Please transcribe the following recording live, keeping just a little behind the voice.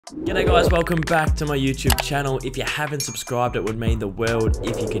G'day guys, welcome back to my YouTube channel. If you haven't subscribed, it would mean the world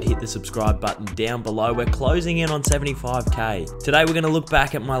if you could hit the subscribe button down below. We're closing in on 75k. Today we're going to look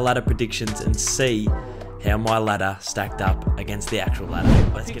back at my ladder predictions and see how my ladder stacked up against the actual ladder.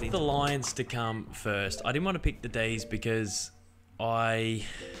 Let's get the Lions to come first. I didn't want to pick the D's because I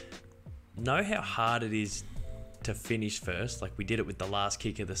know how hard it is to finish first. Like we did it with the last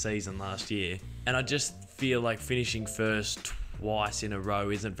kick of the season last year. And I just feel like finishing first twice in a row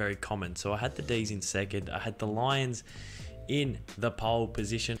isn't very common. So I had the D's in second. I had the Lions in the pole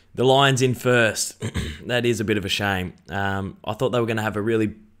position. The Lions in first. That is a bit of a shame. I thought they were going to have a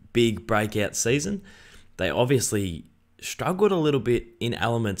really big breakout season. They obviously struggled a little bit in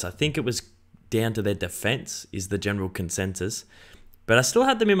elements. I think it was down to their defense is the general consensus. But I still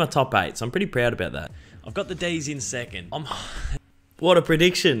had them in my top 8, so I'm pretty proud about that. I've got the D's in second. What a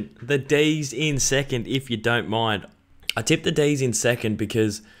prediction. The D's in second, if you don't mind. I tipped the D's in second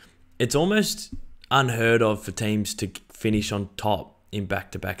because it's almost unheard of for teams to finish on top in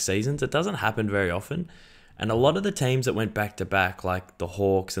back-to-back seasons. It doesn't happen very often. And a lot of the teams that went back-to-back, like the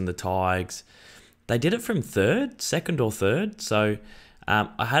Hawks and the Tigers, they did it from second or third. So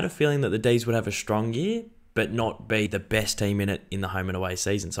I had a feeling that the D's would have a strong year, but not be the best team in it in the home and away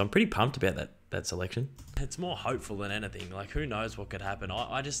season. So I'm pretty pumped about that selection. It's more hopeful than anything. Like, who knows what could happen.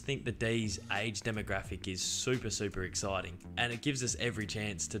 I just think the D's age demographic is super exciting, and it gives us every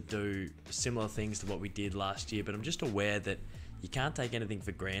chance to do similar things to what we did last year. But I'm just aware that you can't take anything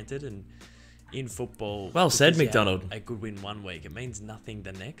for granted, and in football, well said, McDonald, a good win one week, it means nothing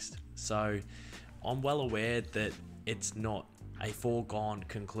the next. So I'm well aware that it's not a foregone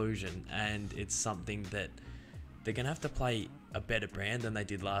conclusion, and it's something that they're going to have to play a better brand than they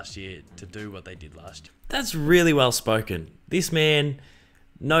did last year to do what they did last year. That's really well spoken. This man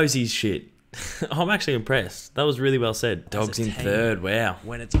knows his shit. I'm actually impressed. That was really well said. Dogs in third, wow.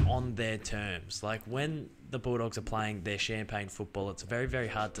 When it's on their terms. Like when the Bulldogs are playing their champagne football, it's very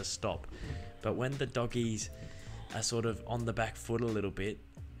hard to stop. But when the Doggies are sort of on the back foot a little bit,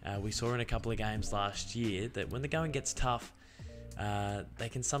 we saw in a couple of games last year that when the going gets tough, they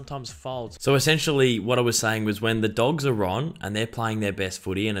can sometimes fold. So essentially what I was saying was when the Dogs are on and they're playing their best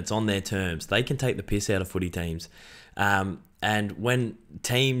footy and it's on their terms, they can take the piss out of footy teams. And when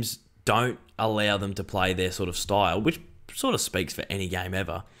teams don't allow them to play their sort of style, which sort of speaks for any game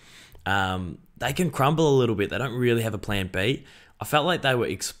ever, they can crumble a little bit. They don't really have a plan B. I felt like they were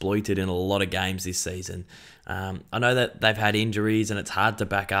exploited in a lot of games this season. I know that they've had injuries and it's hard to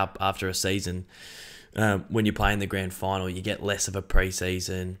back up after a season. When you play in the grand final, you get less of a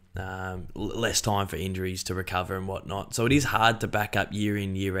pre-season, less time for injuries to recover and whatnot. So it is hard to back up year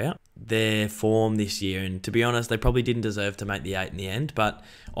in, year out. Their form this year, and to be honest, they probably didn't deserve to make the 8 in the end, but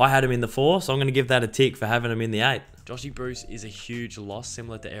I had them in the 4, so I'm going to give that a tick for having them in the 8. Joshy Bruce is a huge loss,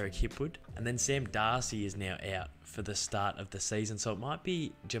 similar to Eric Hipwood. And then Sam Darcy is now out for the start of the season, so it might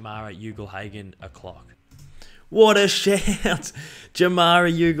be Jamara Ugle-Hagan o'clock. What a shout!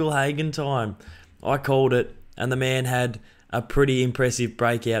 Jamara Ugle-Hagan time. I called it, and the man had a pretty impressive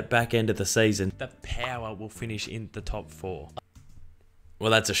breakout back end of the season. The Power will finish in the top 4.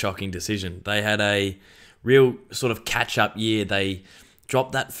 Well, that's a shocking decision. They had a real sort of catch-up year. They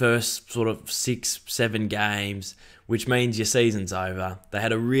dropped that first sort of 6-7 games, which means your season's over. They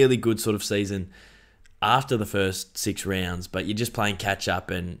had a really good sort of season after the first 6 rounds, but you're just playing catch-up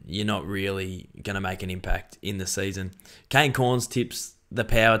and you're not really going to make an impact in the season. Kane Corns tips the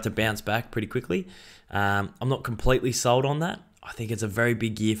Power to bounce back pretty quickly. I'm not completely sold on that. I think it's a very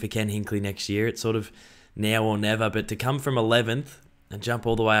big year for Ken Hinkley next year. It's sort of now or never, but to come from 11th and jump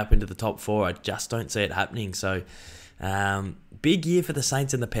all the way up into the top 4, I just don't see it happening. So big year for the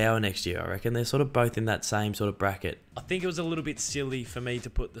Saints and the Power next year, I reckon. They're sort of both in that same sort of bracket. I think it was a little bit silly for me to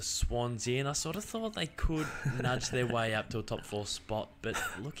put the Swans in. I sort of thought they could nudge their way up to a top 4 spot, but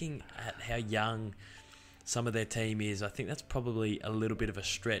looking at how young some of their team is, I think that's probably a little bit of a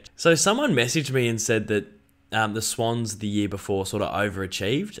stretch. So someone messaged me and said that the Swans the year before sort of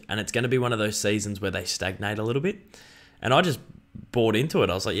overachieved, and it's going to be one of those seasons where they stagnate a little bit. And I just bought into it.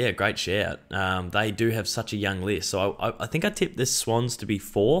 I was like, yeah, great shout. They do have such a young list. So I think I tipped the Swans to be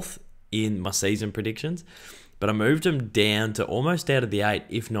 4th in my season predictions, but I moved them down to almost out of the 8,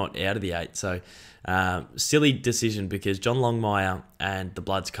 if not out of the 8. So silly decision because John Longmire and the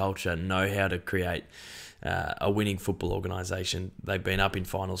Bloods culture know how to create a winning football organisation. They've been up in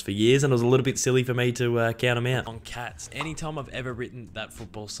finals for years, and it was a little bit silly for me to count them out. On Cats, anytime I've ever written that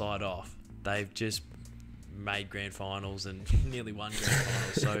football side off, they've just made grand finals and nearly won grand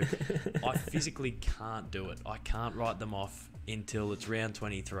finals. So I physically can't do it. I can't write them off until it's round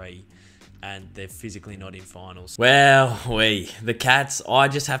 23 and they're physically not in finals. Well, the Cats, I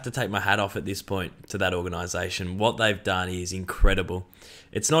just have to take my hat off at this point to that organisation. What they've done is incredible.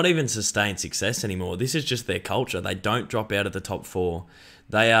 It's not even sustained success anymore. This is just their culture. They don't drop out of the top 4.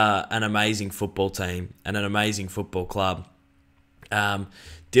 They are an amazing football team and an amazing football club.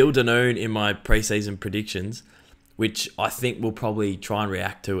 Dill Danoon in my preseason predictions, which I think we'll probably try and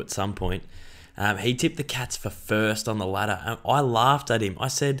react to at some point, he tipped the Cats for first on the ladder. And I laughed at him. I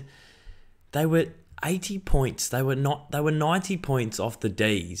said they were 80 points. They were 90 points off the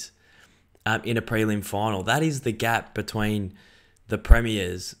D's in a prelim final. That is the gap between the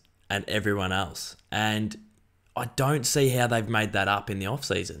Premiers and everyone else. And I don't see how they've made that up in the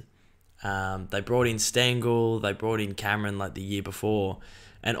off-season. They brought in Stengel, they brought in Cameron like the year before.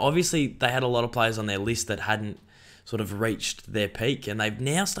 And obviously they had a lot of players on their list that hadn't sort of reached their peak. And they've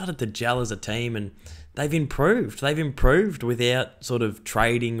now started to gel as a team and they've improved. They've improved without sort of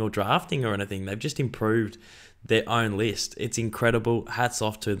trading or drafting or anything. They've just improved their own list. It's incredible. Hats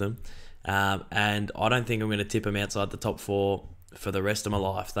off to them. And I don't think I'm going to tip them outside the top 4 for the rest of my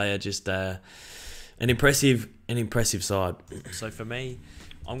life. They are just an impressive side. So for me,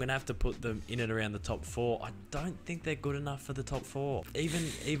 I'm going to have to put them in and around the top 4. I don't think they're good enough for the top 4.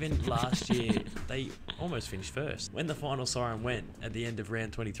 Even last year, they almost finished first. When the final siren went at the end of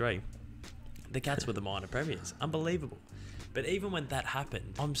round 23, the Cats were the minor premiers. Unbelievable. But even when that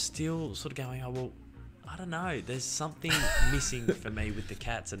happened, I'm still sort of going, oh, well, I don't know. There's something missing for me with the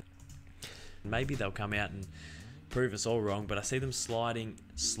Cats. And maybe they'll come out and prove us all wrong, but I see them sliding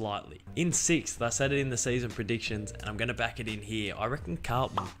slightly. In 6th, I said it in the season predictions, and I'm going to back it in here. I reckon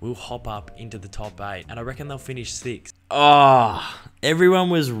Carlton will hop up into the top 8, and I reckon they'll finish 6th. Oh, everyone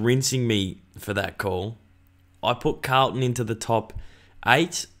was rinsing me for that call. I put Carlton into the top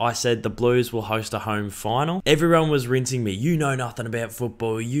 8. I said the Blues will host a home final. Everyone was rinsing me. You know nothing about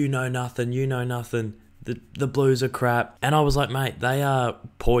football. You know nothing. The Blues are crap. And I was like, mate, they are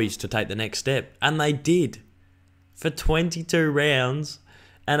poised to take the next step. And they did. For 22 rounds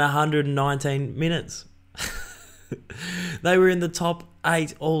and 119 minutes. They were in the top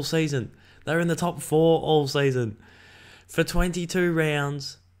 8 all season. They were in the top 4 all season. For 22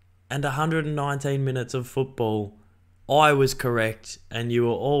 rounds and 119 minutes of football, I was correct and you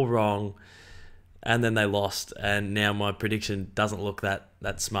were all wrong. And then they lost. And now my prediction doesn't look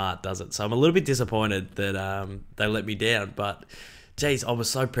that smart, does it? So I'm a little bit disappointed that they let me down. But, geez, I was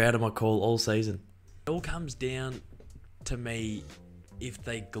so proud of my call all season. It all comes down to me if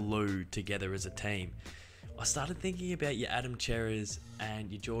they glue together as a team. I started thinking about your Adam Cherrers and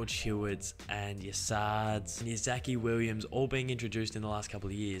your George Hewards and your Sards and your Zachy Williams all being introduced in the last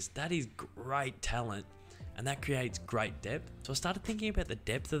couple of years. That is great talent and that creates great depth. So I started thinking about the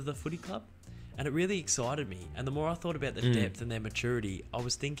depth of the footy club and it really excited me. And the more I thought about the depth and their maturity, I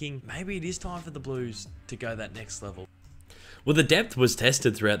was thinking maybe it is time for the Blues to go that next level. Well, the depth was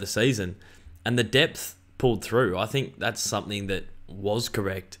tested throughout the season and the depth pulled through. I think that's something that was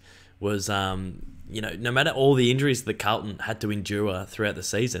correct, was no matter all the injuries that Carlton had to endure throughout the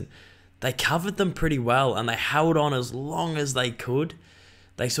season, they covered them pretty well and they held on as long as they could.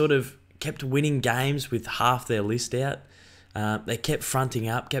 They sort of kept winning games with half their list out. They kept fronting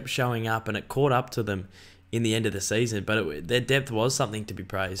up, kept showing up, and it caught up to them in the end of the season. But their depth was something to be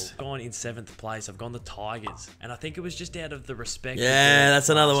praised. I've gone in 7th place. I've gone the Tigers. And I think it was just out of the respect. Yeah, that's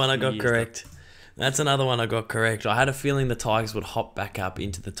another one I got correct. That's another one I got correct. I had a feeling the Tigers would hop back up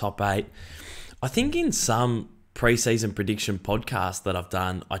into the top 8. I think in some preseason prediction podcasts that I've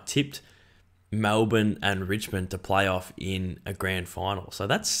done, I tipped Melbourne and Richmond to play off in a grand final. So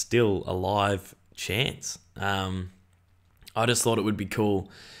that's still a live chance. I just thought it would be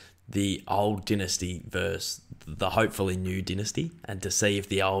cool, the old dynasty versus the hopefully new dynasty, and to see if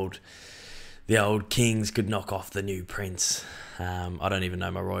the old kings could knock off the new prince. I don't even know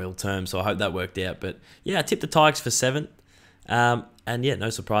my royal term, so I hope that worked out. But yeah, I tipped the Tigers for 7th. And yeah,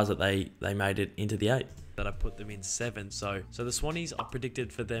 no surprise that they made it into the 8. That I put them in 7. So the Swannies, I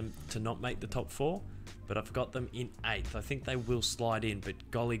predicted for them to not make the top 4, but I've got them in 8th. I think they will slide in, but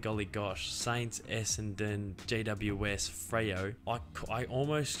golly gosh, Saints, Essendon, GWS, Freo. I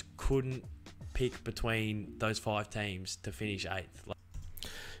almost couldn't pick between those 5 teams to finish 8th.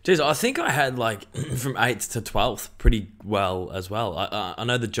 Jeez, I think I had from 8th to 12th pretty well as well. I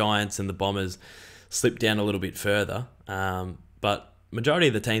know the Giants and the Bombers slipped down a little bit further, but majority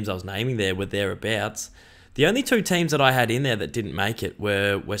of the teams I was naming there were thereabouts. The only 2 teams that I had in there that didn't make it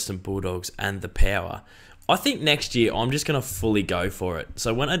were Western Bulldogs and the Power. I think next year I'm just going to fully go for it.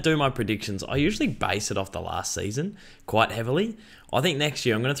 So when I do my predictions, I usually base it off the last season quite heavily. I think next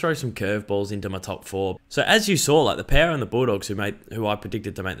year I'm going to throw some curveballs into my top 4. So as you saw, like the Power and the Bulldogs who I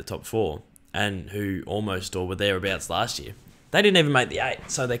predicted to make the top 4 and who almost or were thereabouts last year, they didn't even make the 8.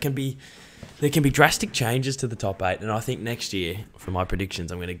 So there can be drastic changes to the top 8, and I think next year for my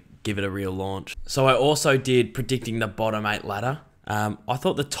predictions I'm going to give it a real launch. So I also did predicting the bottom 8 ladder. I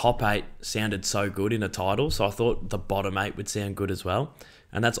thought the top 8 sounded so good in a title, so I thought the bottom 8 would sound good as well.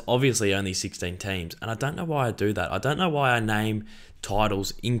 And that's obviously only 16 teams. And I don't know why I do that. I don't know why I name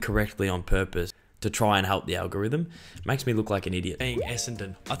titles incorrectly on purpose to try and help the algorithm. It makes me look like an idiot. Being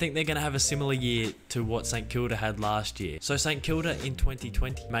Essendon, I think they're going to have a similar year to what St Kilda had last year. So St Kilda in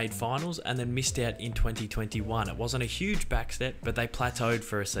 2020 made finals and then missed out in 2021. It wasn't a huge backstep, but they plateaued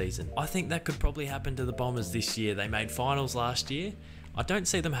for a season. I think that could probably happen to the Bombers this year. They made finals last year. I don't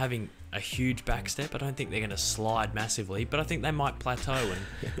see them having a huge backstep. I don't think they're going to slide massively, but I think they might plateau.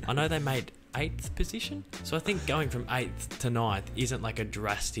 And I know they made 8th position, so I think going from 8th to 9th isn't like a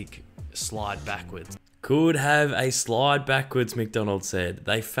drastic slide backwards. Could have a slide backwards, McDonald said.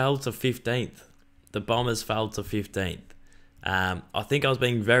 They fell to 15th. The Bombers fell to 15th. I think I was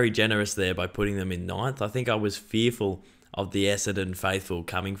being very generous there by putting them in 9th. I think I was fearful of the Essendon faithful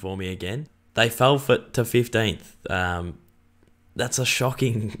coming for me again. They fell to 15th. That's a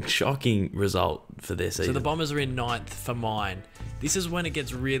shocking result for their season. So the Bombers are in 9th for mine. This is when it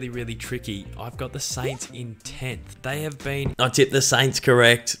gets really, really tricky. I've got the Saints in 10th. They have been... I tipped the Saints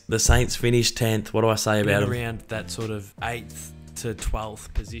correct. The Saints finished 10th. What do I say about them? Around that sort of 8th to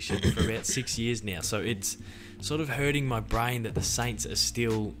 12th position for about 6 years now. So it's sort of hurting my brain that the Saints are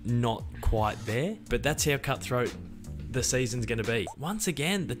still not quite there. But that's how cutthroat the season's going to be. Once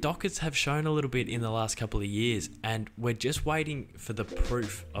again, the Dockers have shown a little bit in the last couple of years, and we're just waiting for the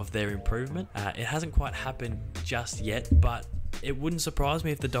proof of their improvement. It hasn't quite happened just yet, but it wouldn't surprise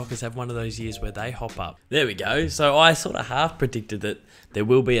me if the Dockers have one of those years where they hop up. There we go. So I sort of half predicted that there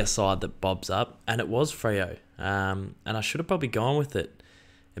will be a side that bobs up, and it was Freo. And I should have probably gone with it.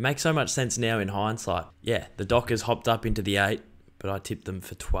 It makes so much sense now in hindsight. Yeah, the Dockers hopped up into the 8. But I tipped them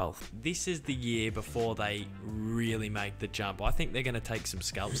for 12th. This is the year before they really make the jump. I think they're going to take some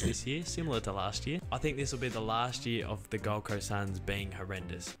scalps this year, similar to last year. I think this will be the last year of the Gold Coast Suns being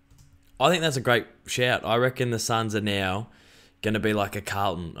horrendous. I think that's a great shout. I reckon the Suns are now going to be like a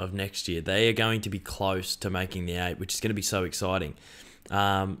Carlton of next year. They are going to be close to making the 8, which is going to be so exciting.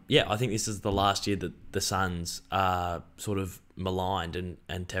 Yeah, I think this is the last year that the Suns are sort of maligned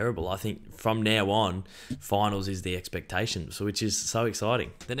and terrible. I think from now on, finals is the expectation, so which is so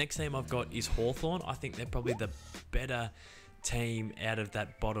exciting. The next team I've got is Hawthorn. I think they're probably the better team out of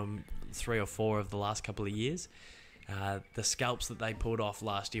that bottom 3 or 4 of the last couple of years. The scalps that they pulled off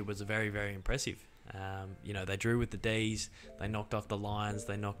last year was very, very impressive. You know, they drew with the D's, they knocked off the Lions,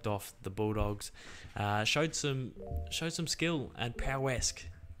 they knocked off the Bulldogs, showed some skill and prowess,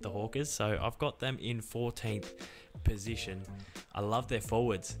 the Hawkers. So I've got them in 14th position. I love their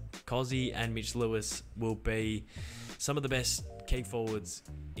forwards. Cozzy and Mitch Lewis will be some of the best key forwards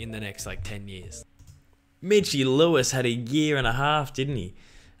in the next 10 years. Mitchy Lewis had a year and a half, didn't he?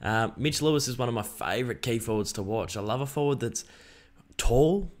 Mitch Lewis is one of my favourite key forwards to watch. I love a forward that's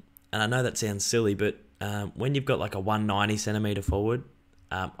tall, and I know that sounds silly, but when you've got like a 190 centimetre forward,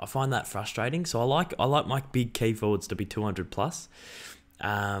 I find that frustrating. So I like my big key forwards to be 200 plus.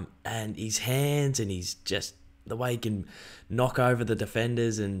 And his hands and his just the way he can knock over the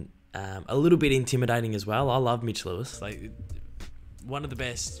defenders and a little bit intimidating as well. I love Mitch Lewis. Like one of the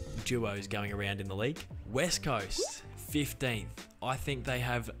best duos going around in the league. West Coast, 15th. I think they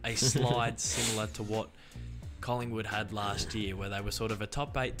have a slide similar to what Collingwood had last year, where they were sort of a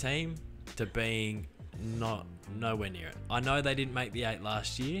top 8 team to being nowhere near it. I know they didn't make the 8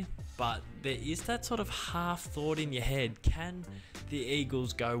 last year, but there is that sort of half thought in your head, can the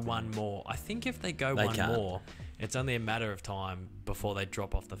Eagles go one more? I think if they go one more, it's only a matter of time before they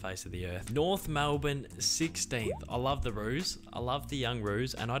drop off the face of the earth. North Melbourne, 16th. I love the Roos. I love the young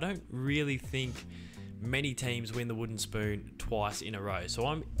Roos, and I don't really think many teams win the wooden spoon twice in a row. So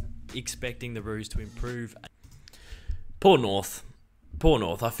I'm expecting the Roos to improve. Poor North.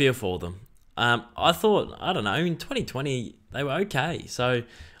 I feel for them. I thought, I don't know, in 2020, they were okay. So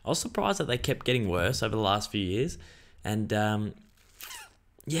I was surprised that they kept getting worse over the last few years. And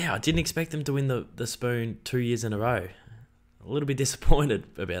yeah, I didn't expect them to win the spoon 2 years in a row. A little bit disappointed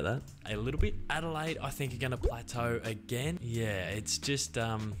about that. A little bit. Adelaide, I think, are going to plateau again. Yeah, it's just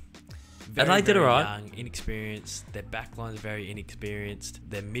Adelaide did alright. Young, inexperienced. Their backline's very inexperienced.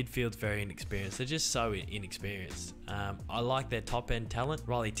 Their midfield's very inexperienced. They're just so inexperienced. I like their top end talent.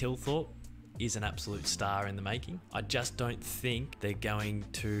 Riley Tilthorpe is an absolute star in the making. I just don't think they're going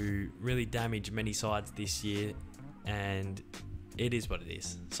to really damage many sides this year, and it is what it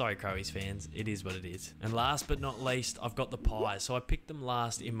is. Sorry, Crowies fans, it is what it is. And last but not least, I've got the Pies. So I picked them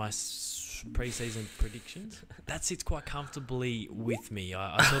last in my preseason predictions. That sits quite comfortably with me.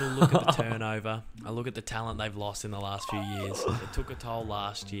 I sort of look at the turnover. I look at the talent they've lost in the last few years. It took a toll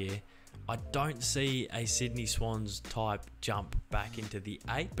last year. I don't see a Sydney Swans type jump back into the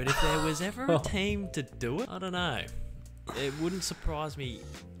 8. But if there was ever a team to do it, I don't know. It wouldn't surprise me,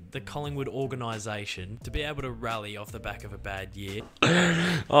 the Collingwood organisation, to be able to rally off the back of a bad year.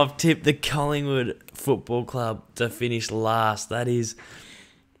 I've tipped the Collingwood Football Club to finish last. That is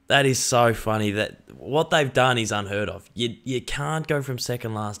so funny. That what they've done is unheard of. You can't go from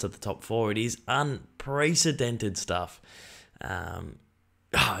second last to the top 4. It is unprecedented stuff.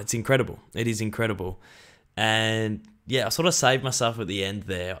 It's incredible. It is incredible. And yeah, I sort of saved myself at the end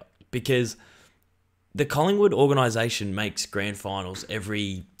there, because the Collingwood organisation makes grand finals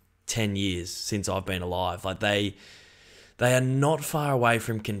every 10 years since I've been alive. Like they are not far away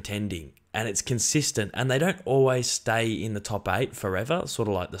from contending, and it's consistent, and they don't always stay in the top 8 forever, sort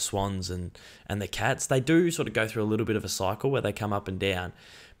of like the Swans and the Cats. They do sort of go through a little bit of a cycle where they come up and down,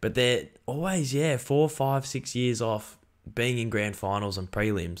 but they're always, 4, 5, 6 years off being in grand finals and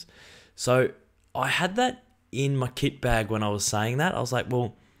prelims. So I had that in my kit bag when I was saying that. I was like,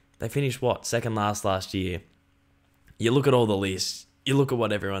 well, they finished second last year. You look at all the lists, you look at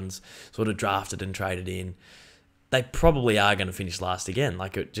what everyone's sort of drafted and traded in. They probably are going to finish last again.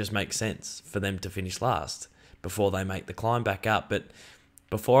 Like, it just makes sense for them to finish last before they make the climb back up. But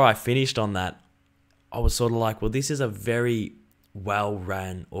before I finished on that, I was sort of like, well, this is a very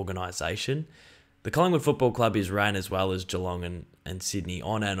well-run organisation. The Collingwood Football Club is ran as well as Geelong and Sydney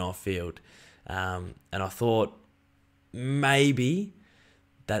on and off field. And I thought maybe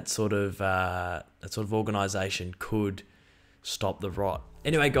that sort of organisation could stop the rot.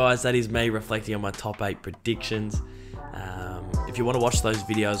 Anyway, guys, that is me reflecting on my top 8 predictions. If you want to watch those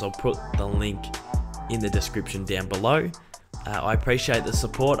videos, I'll put the link in the description down below. I appreciate the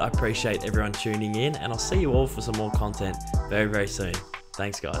support. I appreciate everyone tuning in, and I'll see you all for some more content very, very soon.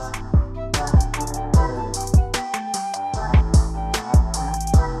 Thanks, guys.